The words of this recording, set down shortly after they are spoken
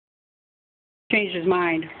changed his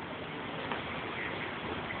mind.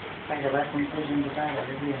 Kind of less incision designer,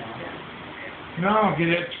 you know. No,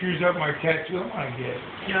 because that screws up my tattoo I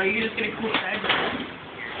get. No, you're just gonna cool sideburns.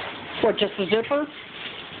 What, just a zipper?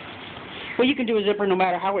 Well, you can do a zipper no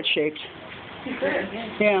matter how it's shaped. You could.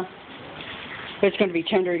 Yeah. But it's going to be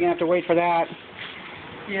tender. You're going to have to wait for that.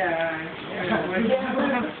 Yeah.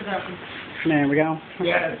 There we go.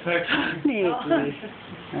 Yeah, it's actually, Nikki.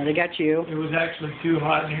 There, they got you. it was actually too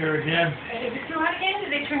hot in here again. Is it too hot again? Did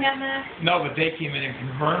they turn down the... No, but they came in and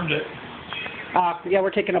confirmed it. Yeah, we're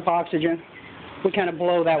taking up oxygen. We kind of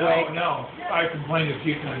blow that way. No, I complained a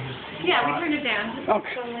few times. It's Yeah, we hot. turned it down. Okay.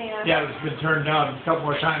 It's only, Yeah, it's been turned down a couple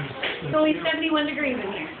more times. it's only 71 degrees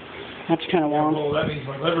in here. That's kind of Yeah, warm. well, that means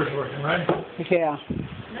my liver's working, right? Yeah.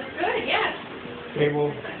 That's good, yes. Okay,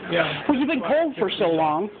 well, yeah. Well, you've been cold for so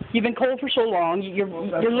long. You've been cold for so long. Your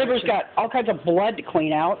liver's got all kinds of blood to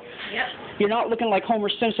clean out. Yep. You're not looking like Homer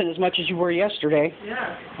Simpson as much as you were yesterday.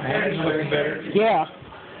 Yeah. My head is looking better. Yeah.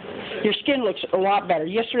 Your skin looks a lot better.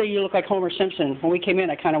 Yesterday you looked like Homer Simpson. When we came in,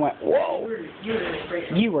 I kind of went, whoa. You were really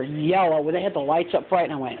great. You were yellow. They had the lights up bright,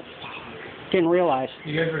 and I went, didn't realize.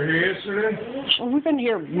 You guys were here yesterday? We've been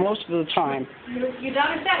here most of the time. Your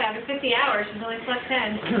daughter said after 50 hours, she's only slept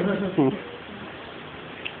 10.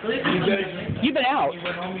 You guys, You've been out. you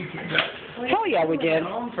went home, you came back. Hell yeah, we did.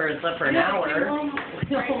 Home for, slept for an They hour. went home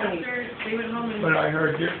right after they went home and... But I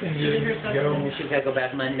heard your thing didn't go. And she's gotta go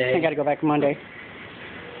back Monday. I got to go back Monday.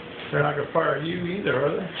 They're not gonna fire you either,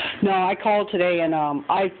 are they? No, I called today, and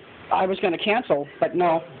I was going to cancel, but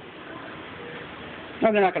no.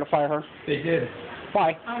 No, they're not going to fire her. They did.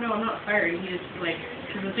 Why? Oh, no, I'm not fired. He just, like,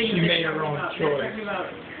 cause the thing She is made her own they're choice. talking about,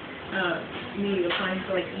 me applying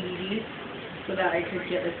for, like, EDD, so that I could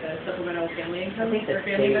get, like, the supplemental family income I think or that's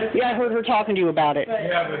family safe. benefits. Yeah, I heard her talking to you about it. But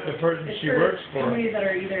Yeah, but the person it's she works for. companies that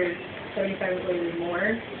are either 75 employees or more,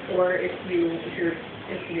 or if your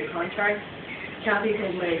contract. Kathy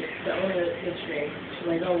told the owner yesterday, she's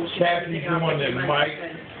like, oh, well, she's Kathy's the one that Mike-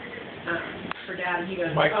 for dad, he goes,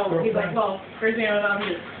 Mike's oh, he's like, girlfriend? well, first thing I was on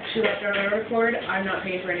is, she left her on her record, I'm not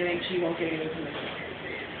paying for anything, she won't get any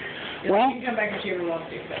commission. Well- She can come back if she ever wants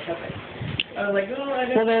to, but that's it. I was like, oh, I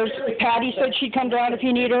don't. Well, there's Patty said she'd come down if you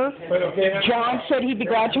need her. But okay, that's- John said he'd be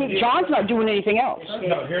glad to. John's not doing anything else.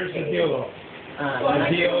 No, here's the deal though. Well, The I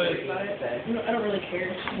deal don't is- worry about it, but I don't really care.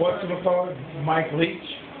 What's it called? Mike Leach.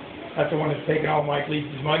 That's the one that's taking all Mike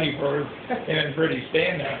Leach's money for her and Brittany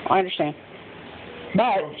staying there. I understand.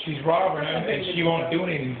 But So she's robbing him and she won't do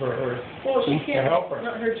anything for her. Well, she To can't, help her.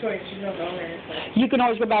 not her choice, she's not the owner, so. you can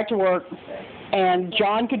always go back to work, and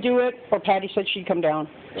John could do it, or Patty said she'd come down.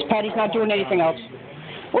 Patty's not doing anything else.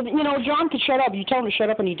 Well, you know, John could shut up. You tell him to shut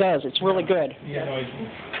up, and he does. It's really good. He annoys me.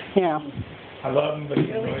 Yeah. I love him, but he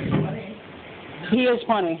annoys me. He is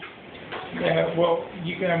funny. Yeah, well,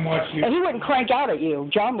 you can watch you. And he wouldn't crank out at you.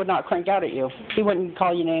 John would not crank out at you. He wouldn't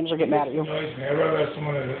call you names or get mad at you. Annoys me. I'd rather have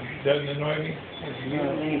someone that doesn't annoy me.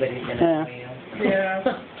 Well, anybody's gonna Yeah. annoy you.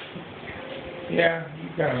 Yeah. Yeah, you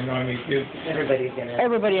kind of annoy me too. Everybody's gonna.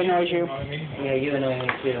 Everybody annoys you. Annoy me. Yeah, you annoy me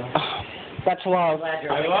too. That's I'm love. glad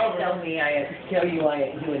you're I love her. tell me, tell you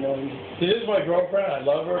you annoy me. She is my girlfriend. I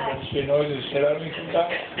love her, but she annoys the shit out of me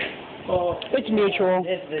sometimes. Well, It's mutual.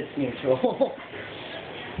 It's mutual.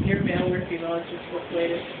 Your male or female, it's just what's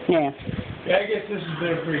latest. Yeah. Yeah, I guess this has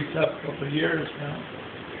been a pretty tough couple of years now.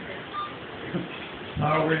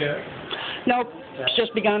 Not over yet. Nope. It's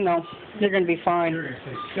just begun, though. You're going to be fine.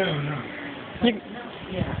 Seriously, soon, huh? You,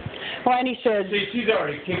 Yeah. well, and he said, See, she's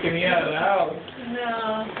already kicking me out of the house.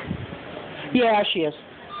 No. yeah, she is.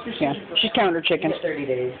 Yeah. She's counting her You chickens. get 30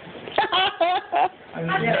 days. I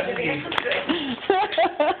need 90.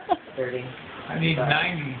 30. I need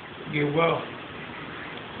 90 to get well.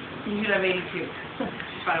 You should have 82.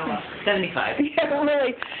 Final offer. 75. Yeah,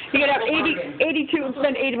 really. You could have 82 and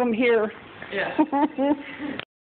spend 8 of them here. Yeah.